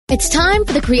It's time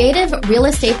for the Creative Real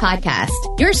Estate Podcast,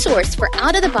 your source for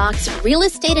out-of-the-box real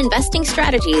estate investing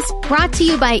strategies, brought to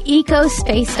you by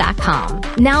ecospace.com.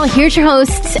 Now, here's your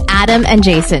hosts, Adam and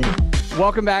Jason.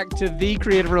 Welcome back to the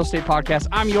Creative Real Estate Podcast.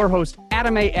 I'm your host,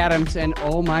 Adam A. Adams, and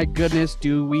oh my goodness,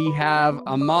 do we have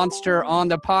a monster on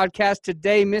the podcast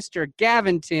today, Mr.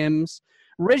 Gavin Timms,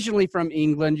 originally from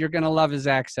England. You're going to love his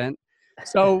accent.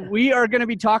 So we are going to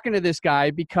be talking to this guy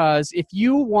because if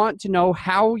you want to know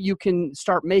how you can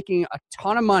start making a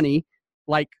ton of money,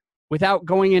 like without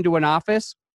going into an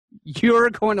office, you're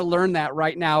going to learn that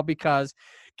right now because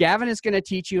Gavin is going to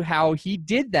teach you how he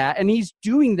did that. And he's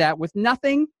doing that with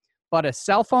nothing but a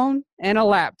cell phone and a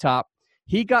laptop.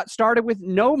 He got started with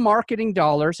no marketing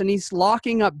dollars and he's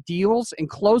locking up deals and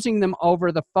closing them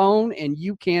over the phone, and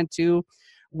you can too.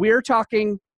 We're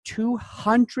talking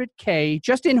 $200K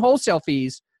just in wholesale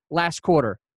fees last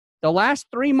quarter. The last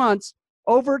 3 months,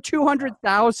 over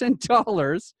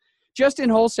 $200,000 just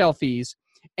in wholesale fees.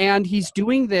 And he's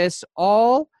doing this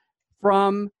all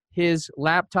from his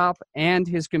laptop and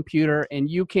his computer, and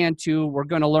you can too. We're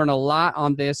going to learn a lot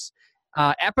on this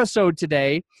episode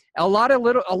today. A lot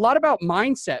about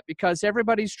mindset, because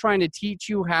everybody's trying to teach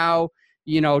you how,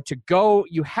 to go.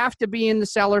 You have to be in the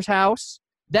seller's house.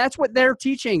 That's what they're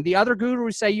teaching. The other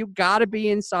gurus say you got to be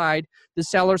inside the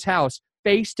seller's house,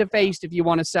 face to face, if you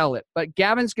want to sell it. But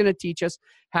Gavin's going to teach us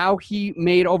how he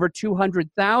made over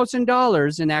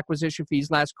 $200,000 in acquisition fees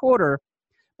last quarter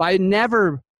by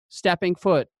never stepping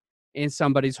foot in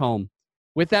somebody's home.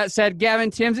 With that said, Gavin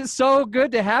Timms, it's so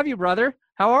good to have you, brother.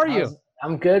 How are you?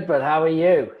 I'm good, but how are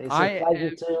you? It's a pleasure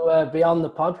to be on the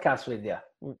podcast with you.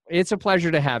 It's a pleasure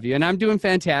to have you, and I'm doing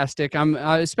fantastic. I'm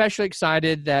especially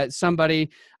excited that somebody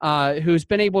who's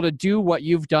been able to do what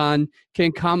you've done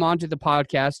can come onto the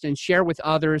podcast and share with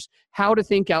others how to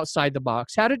think outside the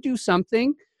box, how to do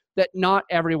something that not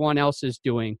everyone else is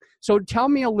doing. So tell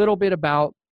me a little bit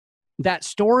about that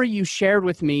story you shared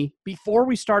with me before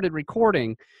we started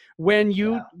recording, when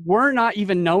you were not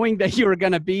even knowing that you were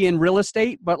going to be in real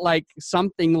estate, but like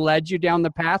something led you down the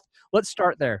path. Let's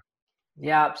start there.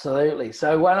 Yeah, absolutely.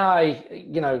 So when I,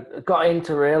 got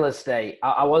into real estate,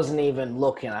 I wasn't even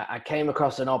looking. I came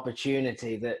across an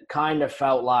opportunity that kind of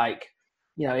felt like,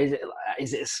 is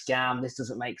it a scam? This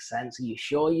doesn't make sense. Are you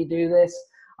sure you do this?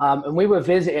 And we were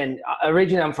visiting.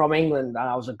 Originally, I'm from England, and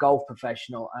I was a golf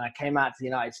professional. And I came out to the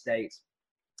United States,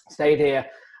 stayed here,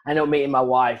 ended up meeting my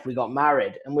wife. We got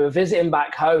married, and we were visiting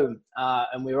back home,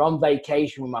 and we were on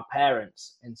vacation with my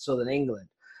parents in southern England.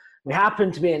 We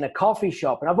happened to be in a coffee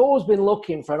shop, and I've always been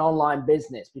looking for an online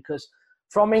business because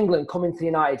from England coming to the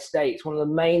United States, one of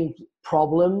the main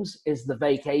problems is the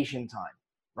vacation time,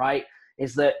 right?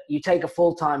 Is that you take a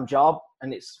full-time job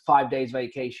and it's 5 days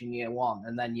vacation year one,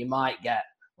 and then you might get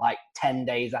like 10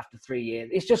 days after 3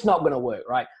 years. It's just not going to work,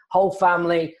 right? Whole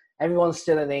family, everyone's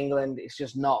still in England. It's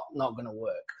just not going to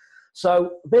work.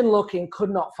 So been looking, could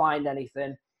not find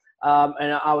anything.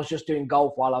 And I was just doing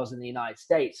golf while I was in the United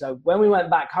States. So when we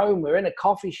went back home, we were in a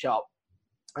coffee shop,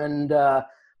 and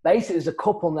basically there's a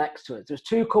couple next to us. There's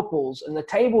two couples, and the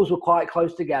tables were quite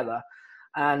close together.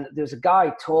 And there was a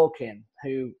guy talking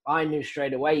who I knew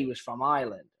straight away he was from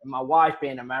Ireland. And my wife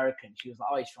being American, she was like,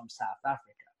 oh, he's from South Africa.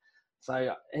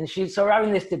 So we're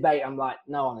having this debate. I'm like,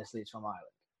 no, honestly, he's from Ireland.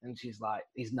 And she's like,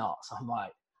 he's not. So I'm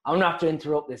like, I'm going to have to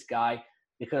interrupt this guy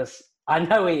because I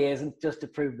know he is, and just to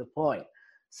prove the point.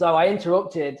 So I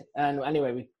interrupted, and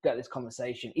anyway, we got this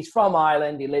conversation. He's from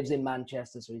Ireland. He lives in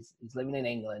Manchester, so he's living in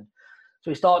England.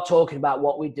 So we started talking about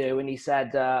what we do, and he said,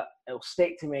 it'll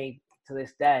stick to me to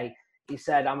this day. He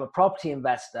said, I'm a property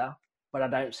investor, but I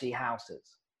don't see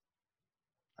houses.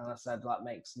 And I said, that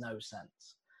makes no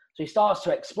sense. So he starts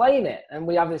to explain it, and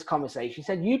we have this conversation. He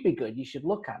said, you'd be good. You should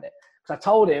look at it. Because I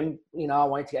told him, I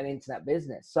wanted to get an internet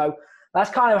business. So that's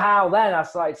kind of how then I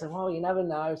started saying, well, you never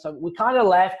know. So we kind of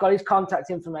left, got his contact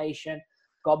information,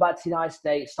 got back to the United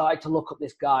States, started to look up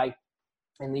this guy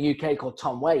in the UK called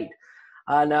Tom Wade.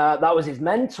 And that was his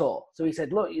mentor. So he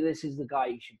said, look, this is the guy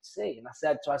you should see. And I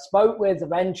said, so I spoke with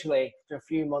eventually after a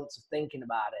few months of thinking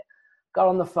about it, got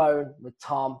on the phone with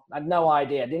Tom. I had no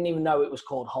idea. I didn't even know it was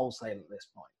called wholesale at this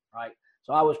point, right?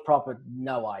 So I was proper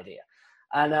no idea.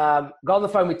 And got on the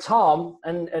phone with Tom,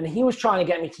 and he was trying to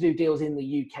get me to do deals in the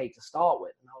UK to start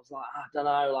with. And I was like, I don't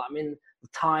know, like I'm in the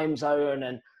time zone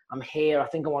and I'm here. I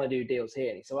think I want to do deals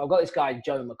here. So I've got this guy,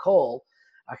 Joe McCall.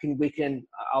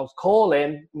 I'll call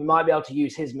him. We might be able to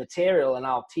use his material and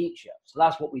I'll teach you. So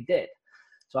that's what we did.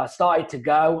 So I started to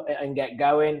go and get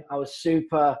going. I was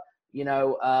super,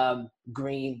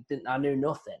 green. I knew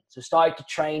nothing. So started to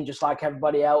train just like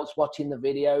everybody else, watching the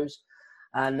videos.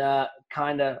 And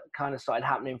kind of started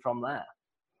happening from there.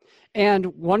 And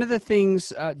one of the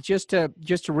things, just to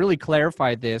really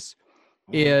clarify this,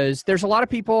 is there's a lot of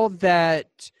people that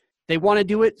they want to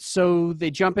do it, so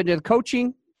they jump into the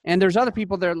coaching, and there's other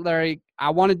people that are like, I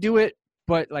want to do it,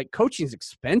 but like coaching is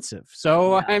expensive,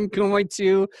 so I'm going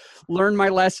to learn my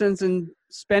lessons and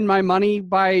spend my money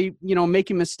by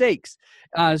making mistakes.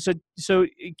 So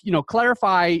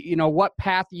clarify what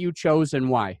path you chose and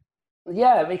why.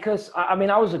 Yeah, because I mean,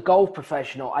 I was a golf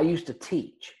professional. I used to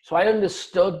teach, so I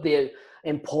understood the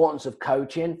importance of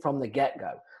coaching from the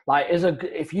get-go. Like,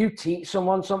 if you teach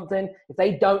someone something, if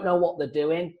they don't know what they're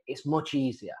doing, it's much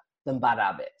easier than bad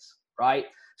habits, right?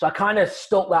 So I kind of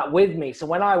stuck that with me. So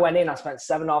when I went in, I spent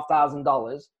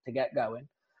 $7,500 to get going.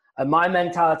 And my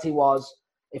mentality was,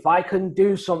 if I can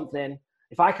do something,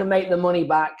 if I can make the money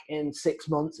back in 6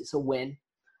 months, it's a win.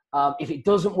 If it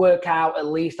doesn't work out, at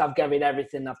least I've given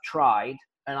everything I've tried,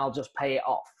 and I'll just pay it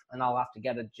off, and I'll have to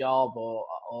get a job or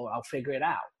I'll figure it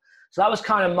out. So that was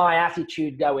kind of my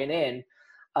attitude going in.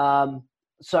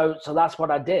 So that's what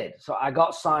I did. So I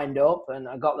got signed up and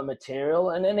I got the material,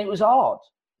 and then it was hard.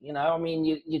 I mean,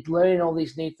 you're learning all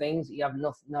these new things that you have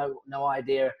no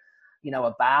idea,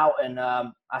 about. And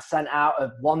I sent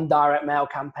out one direct mail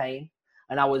campaign,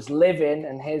 and I was living,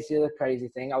 and here's the other crazy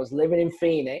thing, I was living in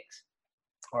Phoenix,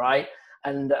 all right?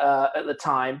 And at the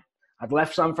time, I'd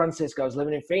left San Francisco, I was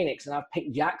living in Phoenix, and I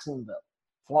picked Jacksonville,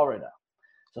 Florida.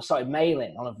 So I started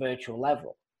mailing on a virtual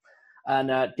level.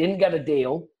 And didn't get a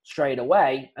deal straight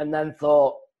away, and then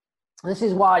thought, this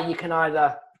is why you can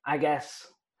either, I guess,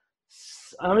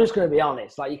 I'm just going to be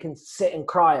honest, like, you can sit and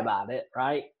cry about it,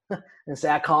 right? And say,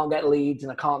 I can't get leads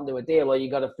and I can't do a deal, or you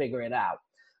got to figure it out.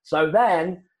 So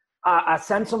then I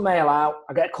sent some mail out.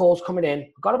 I get calls coming in.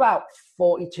 I got about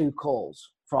 42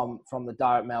 calls from the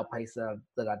direct mail place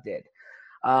that I did.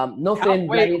 Nothing.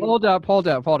 Wait, hold up.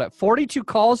 42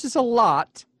 calls is a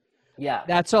lot. Yeah.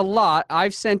 That's a lot.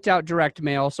 I've sent out direct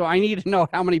mail, so I need to know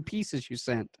how many pieces you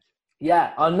sent.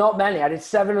 Yeah, not many. I did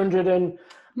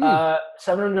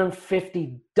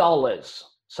 $750.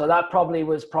 So that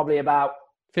was probably about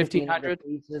 1,500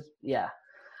 pieces. Yeah.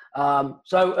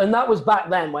 So, and that was back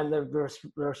then when the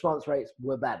response rates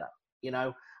were better,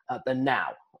 than now.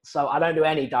 So I don't do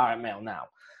any direct mail now.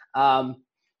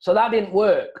 So that didn't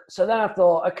work. So then I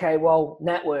thought, okay, well,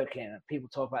 networking. People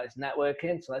talk about this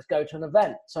networking, so let's go to an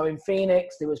event. So in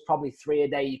Phoenix, there was probably 3 a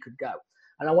day you could go.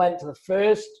 And I went to the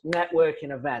first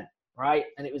networking event, right?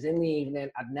 And it was in the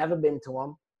evening. I'd never been to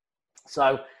one.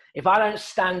 So if I don't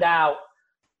stand out,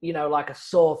 like a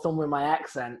sore thumb with my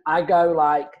accent, I go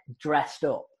like dressed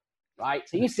up, right?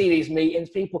 So you see these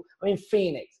meetings, people, I'm in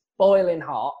Phoenix, boiling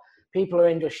hot. People are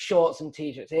in just shorts and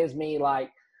t-shirts. Here's me like,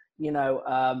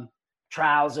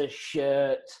 trousers,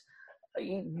 shirt,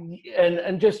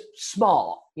 and just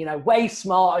smart, way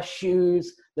smarter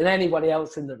shoes than anybody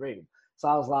else in the room. So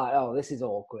I was like, oh, this is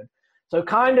awkward. So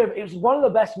kind of, it was one of the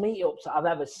best meetups that I've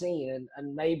ever seen.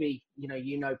 And maybe,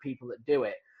 people that do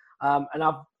it. And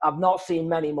I've not seen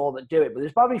many more that do it, but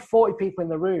there's probably 40 people in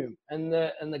the room. And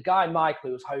the guy, Michael,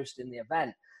 who was hosting the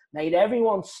event, made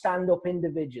everyone stand up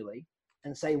individually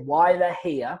and say why they're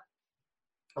here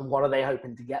and what are they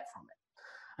hoping to get from it.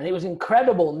 And it was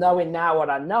incredible knowing now what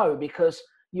I know, because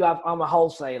I'm a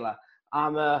wholesaler,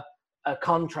 I'm a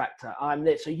contractor, I'm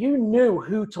this. So you knew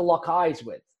who to lock eyes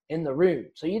with in the room.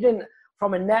 So you didn't,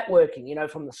 from a networking,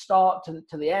 from the start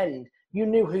to the end, you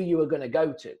knew who you were going to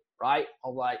go to, right?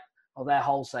 Or like, or they're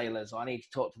wholesalers, or I need to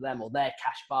talk to them, or they're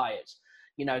cash buyers,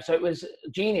 so it was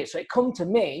genius. So it come to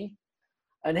me,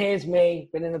 and here's me,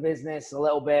 been in the business a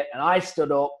little bit, and I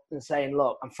stood up and saying,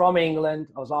 look, I'm from England.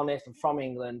 I was honest, I'm from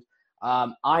England.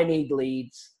 I need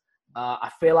leads.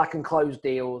 I feel I can close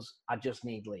deals. I just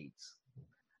need leads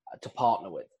to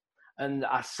partner with. And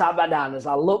I sat back down. As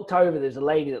I looked over, there's a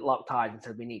lady that locked eyes and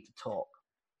said, we need to talk.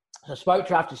 So I spoke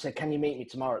to her after, said, can you meet me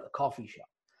tomorrow at the coffee shop?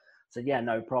 I said, yeah,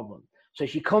 no problem. So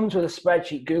she comes with a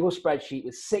spreadsheet, Google spreadsheet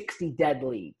with 60 dead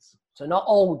leads. So not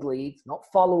old leads, not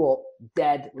follow-up,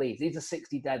 dead leads. These are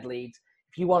 60 dead leads.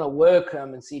 If you want to work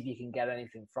them and see if you can get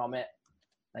anything from it,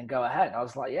 then go ahead. I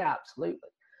was like, yeah, absolutely.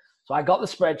 So I got the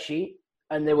spreadsheet,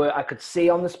 and I could see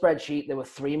on the spreadsheet they were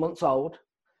 3 months old,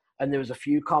 and there was a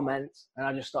few comments, and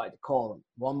I just started to call them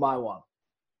one by one.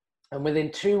 And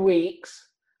within 2 weeks,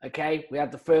 okay, we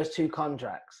had the first 2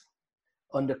 contracts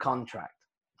under contract,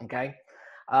 okay?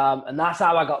 And that's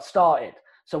how I got started.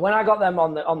 So when I got them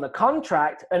on the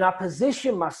contract, and I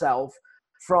positioned myself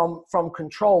from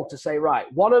control to say, right,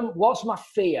 what's my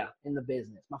fear in the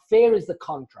business? My fear is the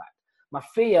contract. My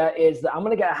fear is that I'm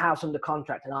going to get a house under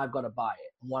contract and I've got to buy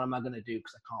it. And what am I going to do?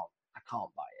 Because I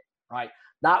can't buy it, right?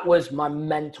 That was my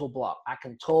mental block. I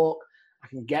can talk, I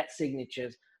can get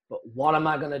signatures, but what am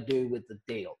I going to do with the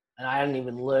deal? And I hadn't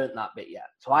even learned that bit yet.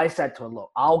 So I said to her, look,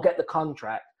 I'll get the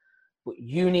contract, but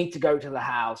you need to go to the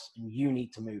house and you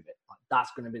need to move it. Like,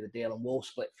 that's going to be the deal, and we'll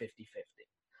split 50-50.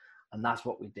 And that's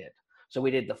what we did. So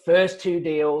we did the first 2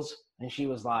 deals, and she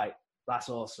was like, that's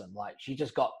awesome. Like, she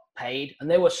just got paid, and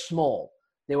they were small.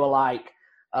 They were like,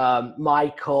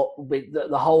 my cut,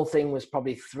 the whole thing was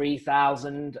probably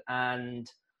 3,000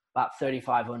 and about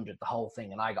 3,500, the whole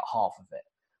thing, and I got half of it.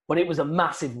 But it was a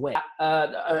massive win.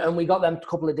 And we got them a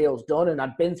couple of deals done, and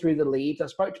I'd been through the leads. I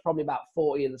spoke to probably about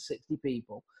 40 of the 60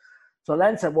 people. So I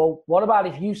then said, well, what about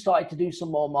if you started to do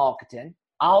some more marketing?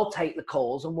 I'll take the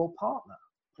calls and we'll partner.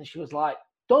 And she was like,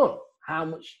 done. How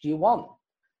much do you want?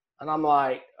 And I'm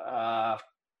like,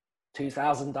 $2,000.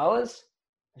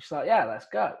 And she's like, yeah, let's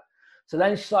go. So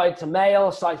then she started to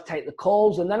mail, started to take the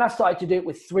calls, and then I started to do it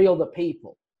with 3 other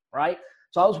people, right?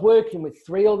 So I was working with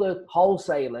 3 other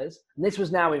wholesalers, and this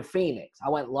was now in Phoenix. I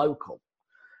went local.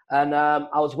 And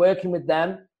I was working with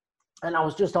them, and I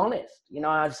was just honest. You know,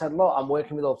 I said, look, I'm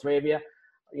working with all 3 of you.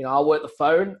 You know, I'll work the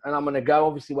phone, and I'm going to go,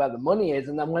 obviously, where the money is.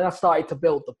 And then when I started to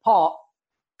build the pot,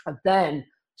 I then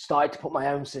started to put my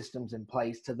own systems in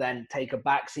place to then take a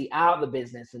backseat out of the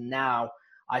business, and now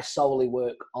I solely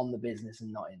work on the business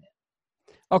and not in it.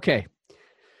 Okay.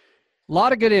 A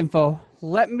lot of good info.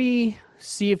 Let me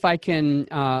see if I can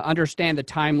understand the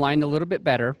timeline a little bit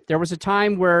better. There was a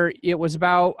time where it was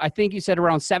about, I think you said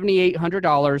around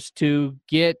 $7,800 to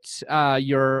get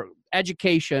your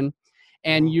education.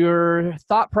 And your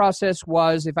thought process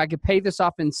was, if I could pay this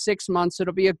off in 6 months,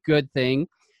 it'll be a good thing.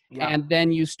 Yeah. And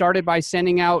then you started by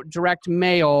sending out direct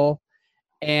mail,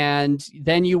 and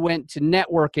then you went to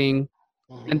networking.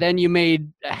 And then you made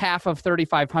half of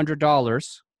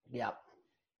 $3,500. Yeah.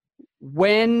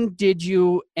 When did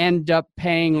you end up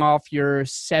paying off your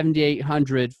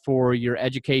 $7,800 for your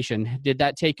education? Did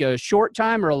that take a short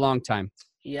time or a long time?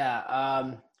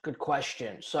 Yeah, good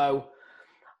question. So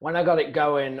when I got it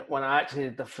going, when I actually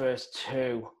did the first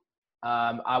 2,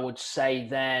 I would say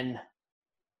then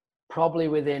probably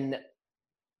within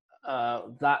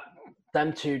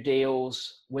them 2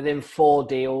 deals, within 4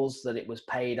 deals that it was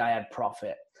paid, I had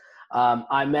profit.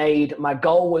 My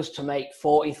goal was to make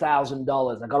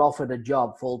 $40,000. I got offered a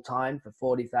job full time for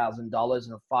 $40,000 and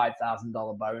a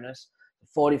 $5,000 bonus,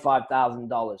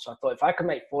 $45,000. So I thought, if I could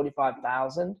make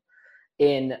 $45,000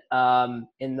 in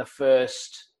the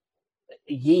first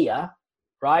year,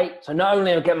 right? So not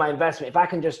only I'll get my investment, if I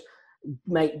can just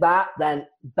make that, then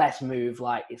best move,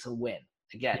 like, it's a win.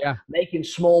 Again, making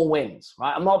small wins,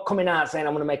 right? I'm not coming out saying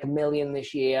I'm going to make $1 million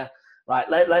this year, right?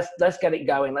 Let's get it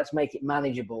going. Let's make it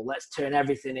manageable. Let's turn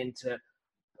everything into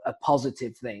a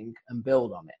positive thing and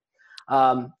build on it.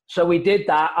 So we did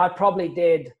that. I probably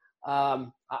made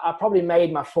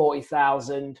my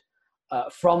 40,000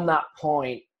 from that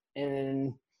point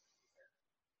in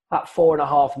about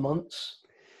 4.5 months.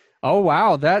 Oh,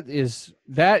 wow. That is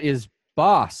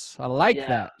boss. I like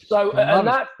that. So, and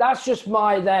that's just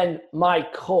my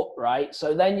cut, right?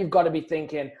 So then you've got to be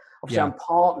thinking, obviously I'm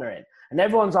partnering, and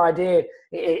everyone's idea,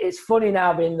 it's funny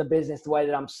now being in the business the way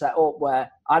that I'm set up, where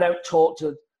I don't talk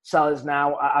to sellers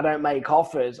now. I don't make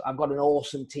offers. I've got an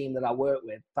awesome team that I work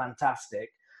with. Fantastic.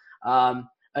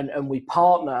 And we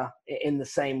partner in the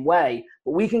same way,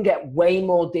 but we can get way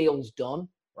more deals done,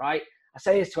 right? I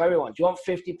say this to everyone. Do you want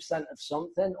 50% of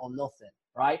something or nothing?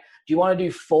 Right? Do you want to do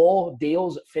 4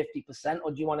 deals at 50%,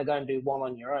 or do you want to go and do 1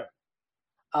 on your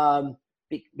own?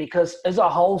 Because as a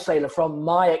wholesaler, from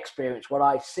my experience, what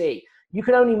I see, you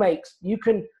can only make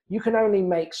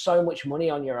so much money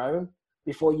on your own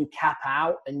before you cap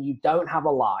out, and you don't have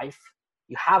a life.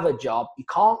 You have a job. You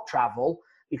can't travel,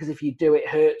 because if you do, it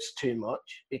hurts too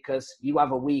much, because you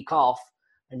have a week off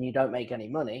and you don't make any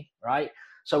money, right?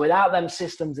 So without them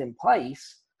systems in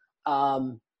place,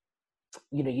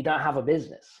 you don't have a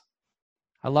business.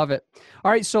 I love it.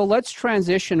 All right. So let's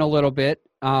transition a little bit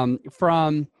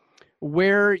from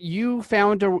where you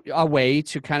found a way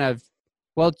to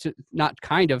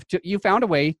you found a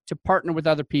way to partner with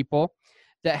other people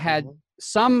that had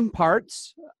some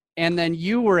parts, and then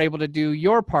you were able to do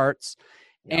your parts.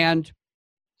 Yeah. And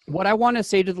what I want to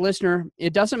say to the listener,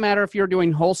 it doesn't matter if you're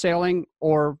doing wholesaling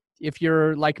or if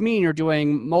you're like me and you're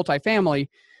doing multifamily.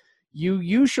 You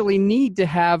usually need to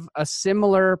have a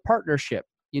similar partnership.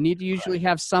 You need to usually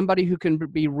have somebody who can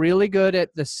be really good at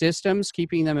the systems,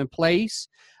 keeping them in place,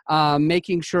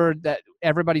 making sure that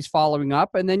everybody's following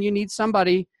up. And then you need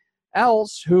somebody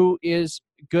else who is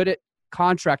good at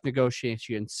contract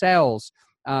negotiation, sales,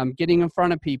 getting in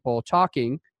front of people,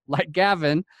 talking, like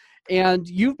Gavin. And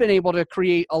you've been able to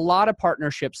create a lot of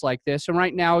partnerships like this. And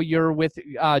right now you're with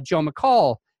Joe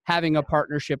McCall having a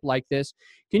partnership like this.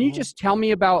 Can you just tell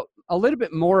me about a little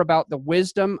bit more about the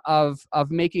wisdom of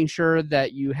making sure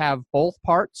that you have both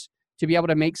parts to be able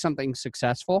to make something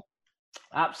successful?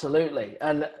 Absolutely.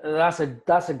 And that's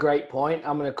a great point.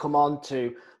 I'm going to come on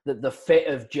to the fit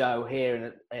of Joe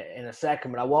here in a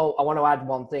second, but I want to add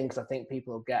one thing, because I think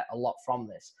people will get a lot from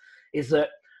this, is that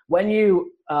when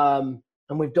you, and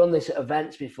we've done this at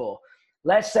events before,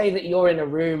 let's say that you're in a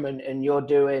room and you're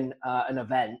doing an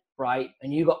event, right?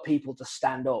 And you got people to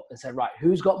stand up and say, right,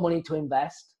 who's got money to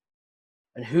invest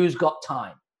and who's got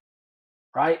time,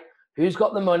 right? Who's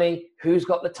got the money? Who's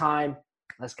got the time?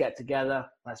 Let's get together.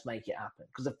 Let's make it happen.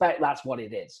 Because in fact, that's what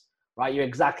it is, right? You're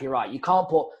exactly right. You can't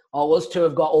put, oh, us two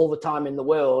have got all the time in the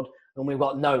world and we've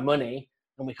got no money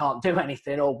and we can't do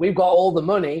anything, or we've got all the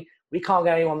money, we can't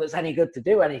get anyone that's any good to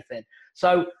do anything.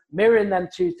 So mirroring them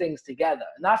two things together.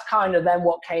 And that's kind of then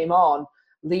what came on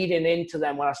leading into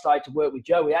then when I started to work with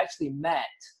Joe. We actually met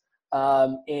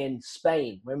in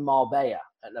Spain. We're in Marbella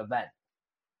at an event.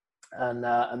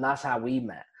 And that's how we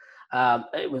met.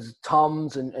 It was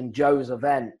Tom's and Joe's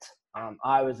event.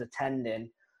 I was attending.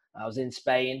 I was in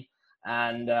Spain,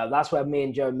 and that's where me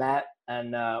and Joe met.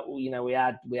 And we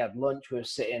had lunch. We were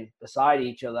sitting beside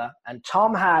each other, and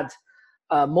Tom had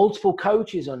multiple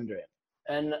coaches under him,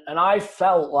 and I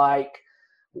felt like,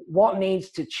 what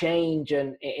needs to change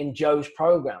in Joe's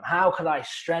program? How could I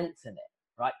strengthen it?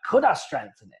 Right? Could I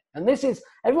strengthen it? And this is,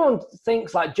 everyone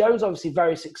thinks like Joe's obviously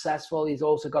very successful. He's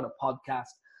also got a podcast.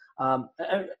 And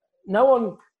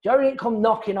Joe didn't come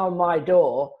knocking on my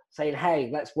door saying, hey,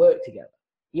 let's work together.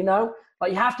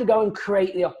 Like you have to go and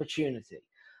create the opportunity.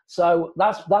 So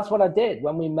that's what I did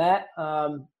when we met.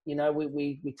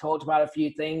 We talked about a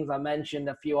few things. I mentioned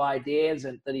a few ideas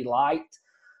that he liked.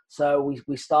 So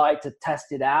we started to test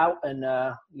it out, and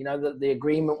the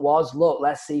agreement was, look,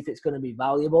 let's see if it's going to be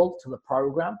valuable to the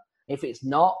program. If it's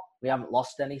not, we haven't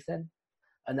lost anything.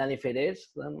 And then if it is,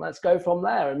 then let's go from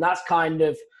there. And that's kind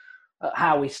of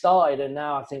how we started. And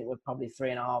now I think we're probably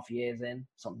 3.5 years in,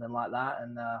 something like that.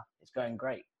 And it's going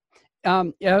great.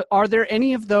 Are there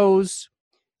any of those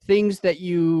things that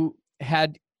you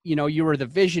had, you were the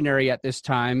visionary at this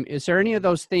time. Is there any of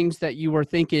those things that you were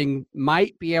thinking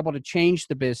might be able to change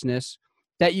the business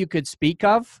that you could speak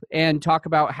of and talk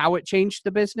about how it changed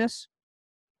the business?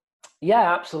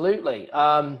 Yeah, absolutely.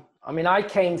 I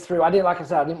came through, I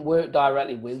didn't work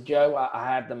directly with Joe. I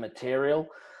had the material,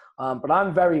 but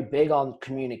I'm very big on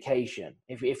communication.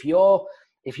 If you're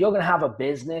going to have a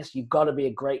business, you've got to be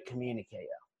a great communicator.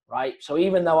 Right. So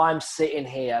even though I'm sitting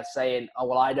here saying, oh,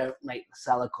 well, I don't make the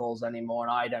seller calls anymore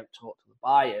and I don't talk to the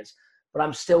buyers, but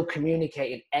I'm still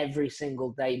communicating every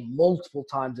single day, multiple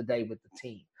times a day with the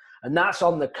team. And that's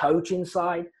on the coaching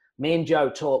side. Me and Joe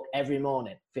talk every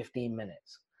morning, 15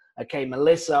 minutes. Okay.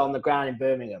 Melissa on the ground in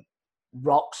Birmingham,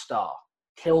 rock star,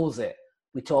 kills it.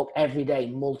 We talk every day,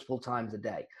 multiple times a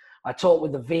day. I talk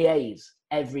with the VAs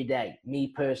every day.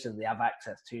 Me personally, have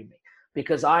access to me.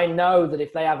 Because I know that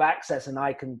if they have access and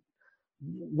I can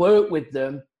work with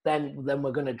them, then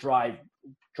we're going to drive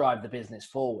the business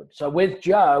forward. So with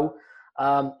Joe,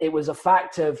 it was a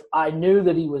fact of, I knew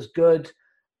that he was good.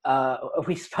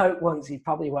 We spoke once, he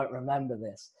probably won't remember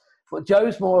this, but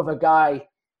Joe's more of a guy,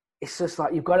 it's just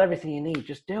like, you've got everything you need,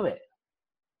 just do it.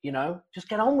 Just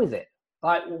get on with it.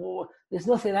 Like, there's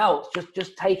nothing else,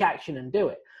 just take action and do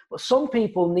it. But some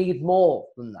people need more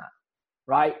than that,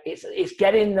 right? It's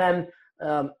getting them,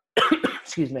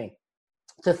 excuse me,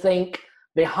 to think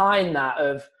behind that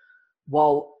of,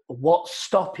 well, what's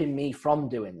stopping me from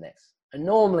doing this? And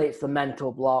normally it's the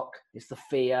mental block, it's the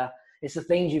fear, it's the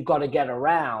things you've got to get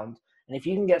around. And if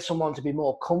you can get someone to be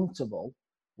more comfortable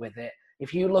with it,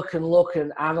 if you look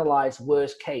and analyze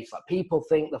worst case, like people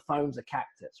think the phone's a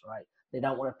cactus, right? They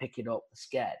don't want to pick it up, they're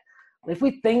scared. And if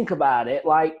we think about it,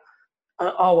 like,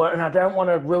 oh, and I don't want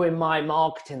to ruin my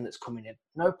marketing that's coming in.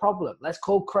 No problem. Let's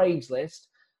call Craigslist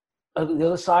the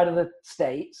other side of the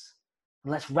States,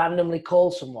 and let's randomly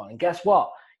call someone. And guess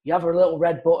what? You have a little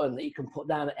red button that you can put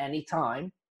down at any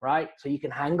time, right? So you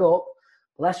can hang up.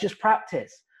 Let's just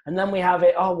practice. And then we have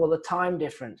it, oh, well, the time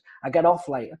difference. I get off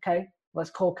late. Okay, let's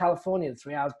call California,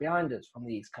 3 hours behind us from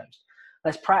the East Coast.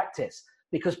 Let's practice.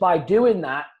 Because by doing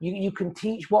that, you can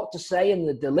teach what to say in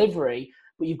the delivery,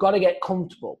 but you've got to get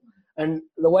comfortable. And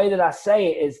the way that I say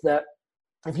it is that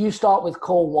if you start with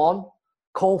call 1,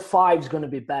 call 5 is going to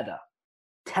be better.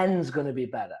 10 is going to be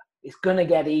better. It's going to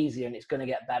get easier and it's going to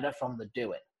get better from the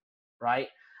doing, right?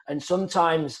 And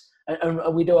sometimes,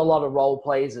 and we do a lot of role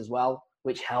plays as well,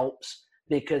 which helps,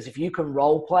 because if you can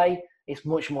role play, it's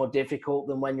much more difficult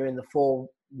than when you're in the 4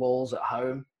 walls at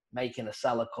home making a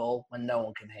seller call when no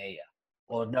one can hear you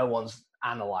or no one's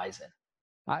analyzing.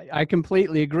 I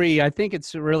completely agree. I think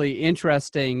it's really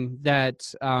interesting that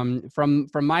from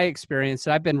my experience,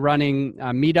 I've been running a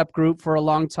meetup group for a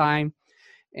long time,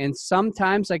 and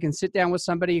sometimes I can sit down with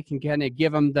somebody, you can kind of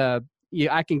give them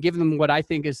I can give them what I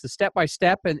think is the step by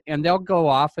step, and they'll go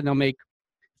off and they'll make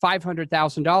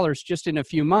 $500,000 just in a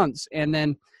few months. And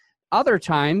then other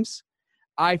times,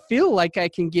 I feel like I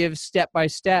can give step by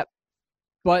step,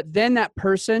 but then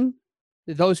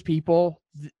those people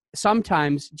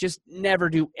sometimes just never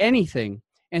do anything.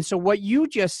 And so what you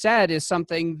just said is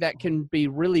something that can be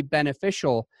really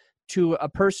beneficial to a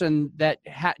person that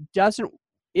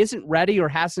isn't ready or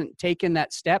hasn't taken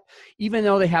that step, even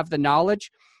though they have the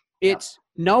knowledge. It's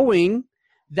knowing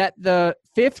that the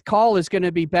 5th call is going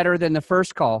to be better than the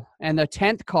first call, and the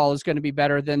 10th call is going to be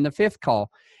better than the 5th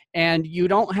call. And you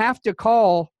don't have to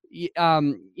call,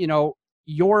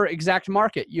 your exact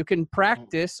market. You can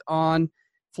practice on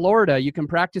Florida. You can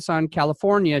practice on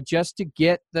California just to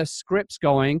get the scripts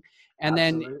going. And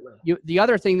Absolutely. then the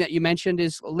other thing that you mentioned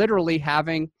is literally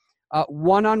having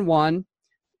one-on-one.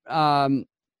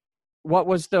 What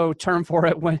was the term for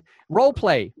it? Role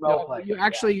play. You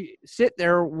actually sit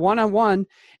there one-on-one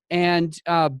and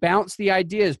bounce the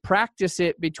ideas, practice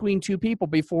it between two people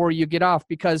before you get off.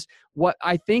 Because what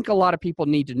I think a lot of people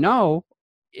need to know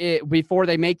before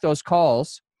they make those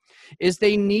calls is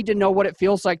they need to know what it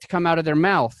feels like to come out of their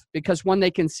mouth. Because when they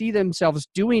can see themselves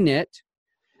doing it,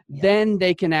 then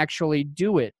they can actually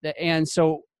do it. And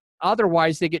so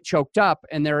otherwise they get choked up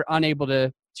and they're unable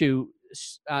to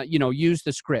use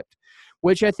the script,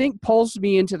 which I think pulls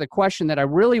me into the question that I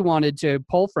really wanted to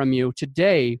pull from you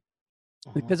today,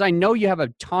 because I know you have a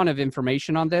ton of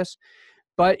information on this,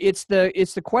 but it's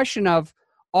the question of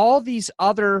all these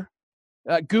other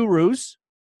gurus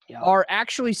are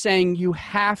actually saying you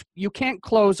can't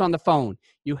close on the phone.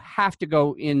 You have to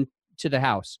go into the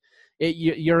house.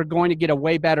 You're going to get a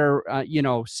way better,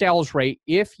 sales rate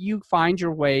if you find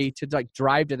your way to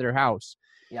drive to their house.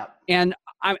 Yeah. And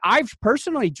I've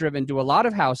personally driven to a lot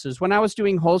of houses when I was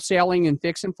doing wholesaling and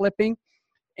fix and flipping,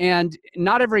 and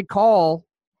not every call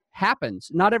happens.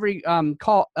 Not every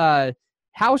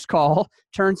house call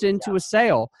turns into a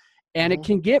sale. And it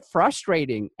can get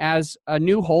frustrating as a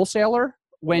new wholesaler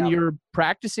when you're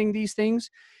practicing these things.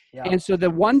 Yeah. And so the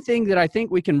one thing that I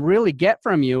think we can really get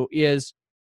from you is,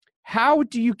 how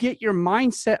do you get your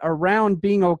mindset around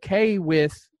being okay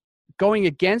with going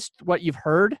against what you've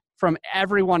heard from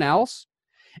everyone else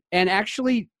and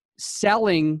actually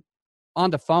selling on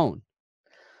the phone?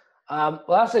 Well,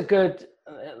 that's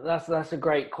a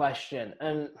great question.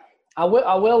 And I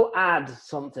will add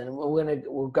something.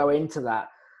 We'll go into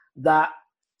that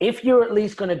if you're at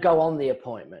least going to go on the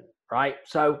appointment, right?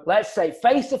 So let's say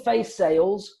face-to-face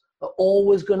sales are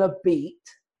always going to beat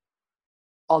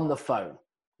on the phone,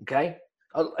 okay?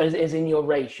 Is in your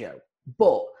ratio.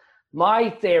 But my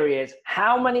theory is,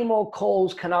 how many more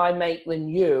calls can I make than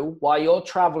you while you're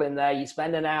traveling there? You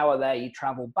spend an hour there, you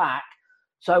travel back.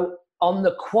 So on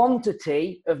the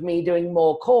quantity of me doing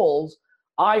more calls,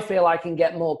 I feel I can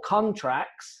get more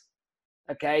contracts,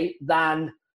 okay,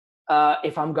 than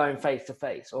if I'm going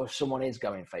face-to-face, or if someone is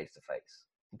going face-to-face,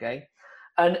 okay?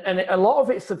 And a lot of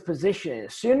it's the positioning.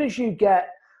 As soon as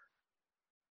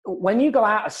when you go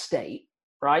out of state,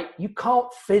 right, you can't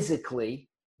physically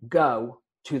go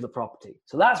to the property.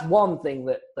 So that's one thing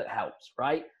that helps,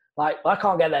 right? Like, I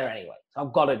can't get there anyway, so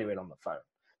I've got to do it on the phone.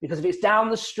 Because if it's down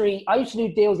the street, I used to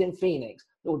do deals in Phoenix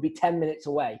that would be 10 minutes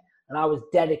away, and I was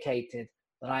dedicated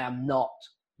that I am not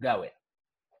going,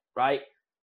 right?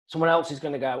 Someone else is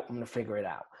going to go, I'm going to figure it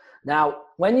out. Now,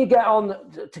 when you get on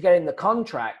to get in the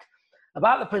contract,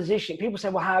 about the position, people say,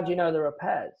 well, how do you know the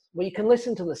repairs? Well, you can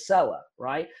listen to the seller,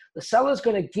 right? The seller's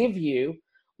going to give you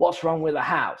what's wrong with the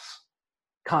house,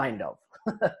 kind of.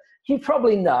 You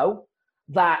probably know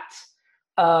that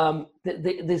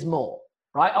there's more,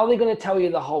 right? Are they going to tell you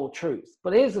the whole truth?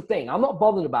 But here's the thing. I'm not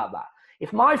bothered about that.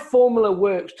 If my formula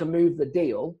works to move the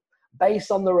deal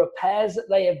based on the repairs that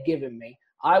they have given me,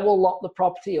 I will lock the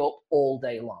property up all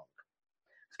day long.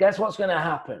 So guess what's going to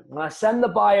happen? When I send the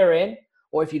buyer in,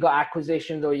 or if you got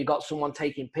acquisitions or you got someone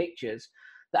taking pictures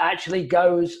that actually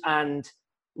goes and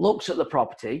looks at the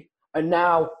property, and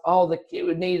now, it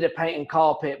would need a paint and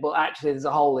carpet, but actually there's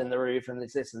a hole in the roof and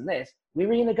there's this and this, we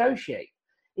renegotiate.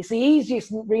 It's the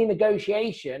easiest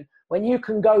renegotiation when you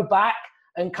can go back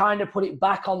and kind of put it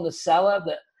back on the seller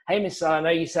that, hey, Miss Seller, I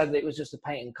know you said that it was just a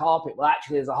paint and carpet, but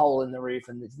actually there's a hole in the roof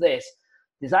and there's this.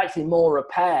 There's actually more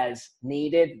repairs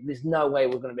needed. There's no way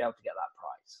we're going to be able to get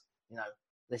that price.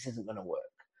 This isn't going to work.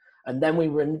 And then we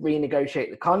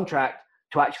renegotiate the contract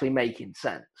to actually making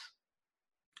sense.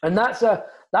 And that's a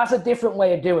different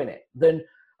way of doing it than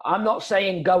I'm not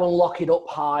saying go and lock it up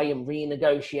high and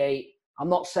renegotiate. I'm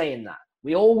not saying that.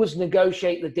 We always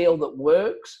negotiate the deal that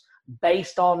works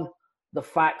based on the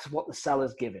facts of what the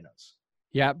seller's giving us.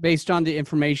 Yeah, based on the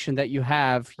information that you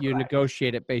have, you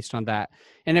negotiate it based on that.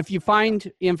 And if you find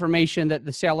information that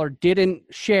the seller didn't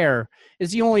share,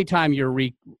 is the only time you're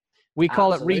we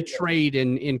call it retrade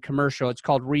in commercial. It's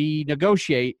called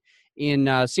renegotiate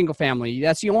in single family.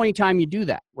 That's the only time you do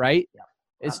that, right?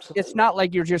 Yeah, it's not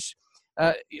like you're just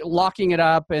locking it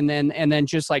up and then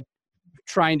just like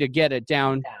trying to get it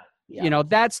down. Yeah. You know,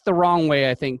 that's the wrong way,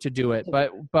 I think, to do it.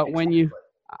 But exactly. When you,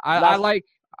 I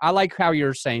like how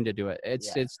you're saying to do it.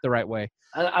 It's the right way.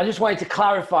 And I just wanted to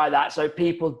clarify that so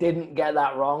people didn't get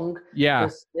that wrong. Yeah.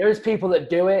 There is people that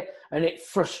do it, and it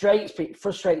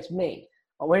frustrates me.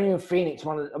 When you're in Phoenix,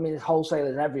 there's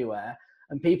wholesalers everywhere,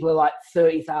 and people are like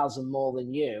 30,000 more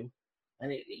than you.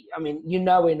 And in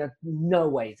no way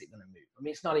is it going to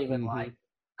move. It's not even like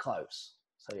close.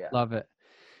 So yeah. Love it.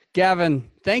 Gavin,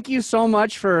 thank you so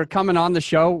much for coming on the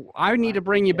show. I need to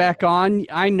bring you back on.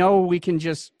 I know we can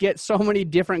just get so many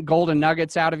different golden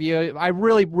nuggets out of you. I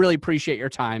really, really appreciate your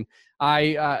time.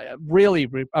 I really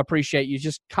appreciate you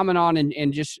just coming on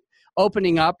and just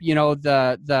opening up,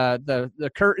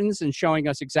 the curtains and showing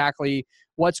us exactly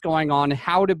what's going on,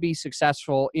 how to be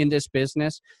successful in this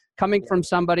business. Coming from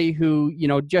somebody who,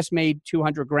 just made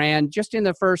 $200,000 just in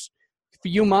the first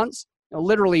few months,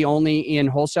 literally only in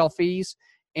wholesale fees.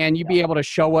 And you'd be able to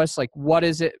show us like what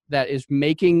is it that is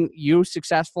making you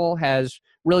successful has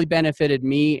really benefited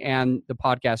me and the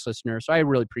podcast listeners. So I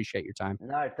really appreciate your time.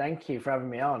 No, thank you for having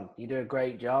me on. You do a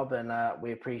great job, and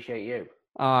we appreciate you.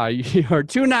 You're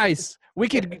too nice. We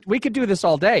could do this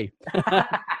all day.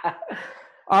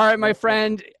 All right, my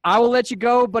friend, I will let you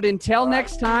go. But until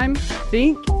next time,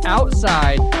 think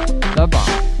outside the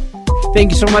box.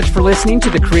 Thank you so much for listening to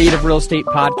the Creative Real Estate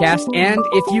Podcast. And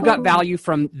if you got value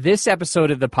from this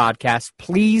episode of the podcast,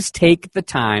 please take the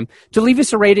time to leave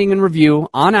us a rating and review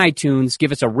on iTunes.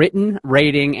 Give us a written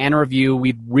rating and a review.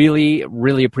 We'd really,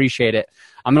 really appreciate it.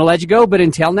 I'm going to let you go, but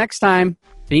until next time,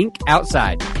 think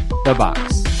outside the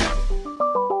box.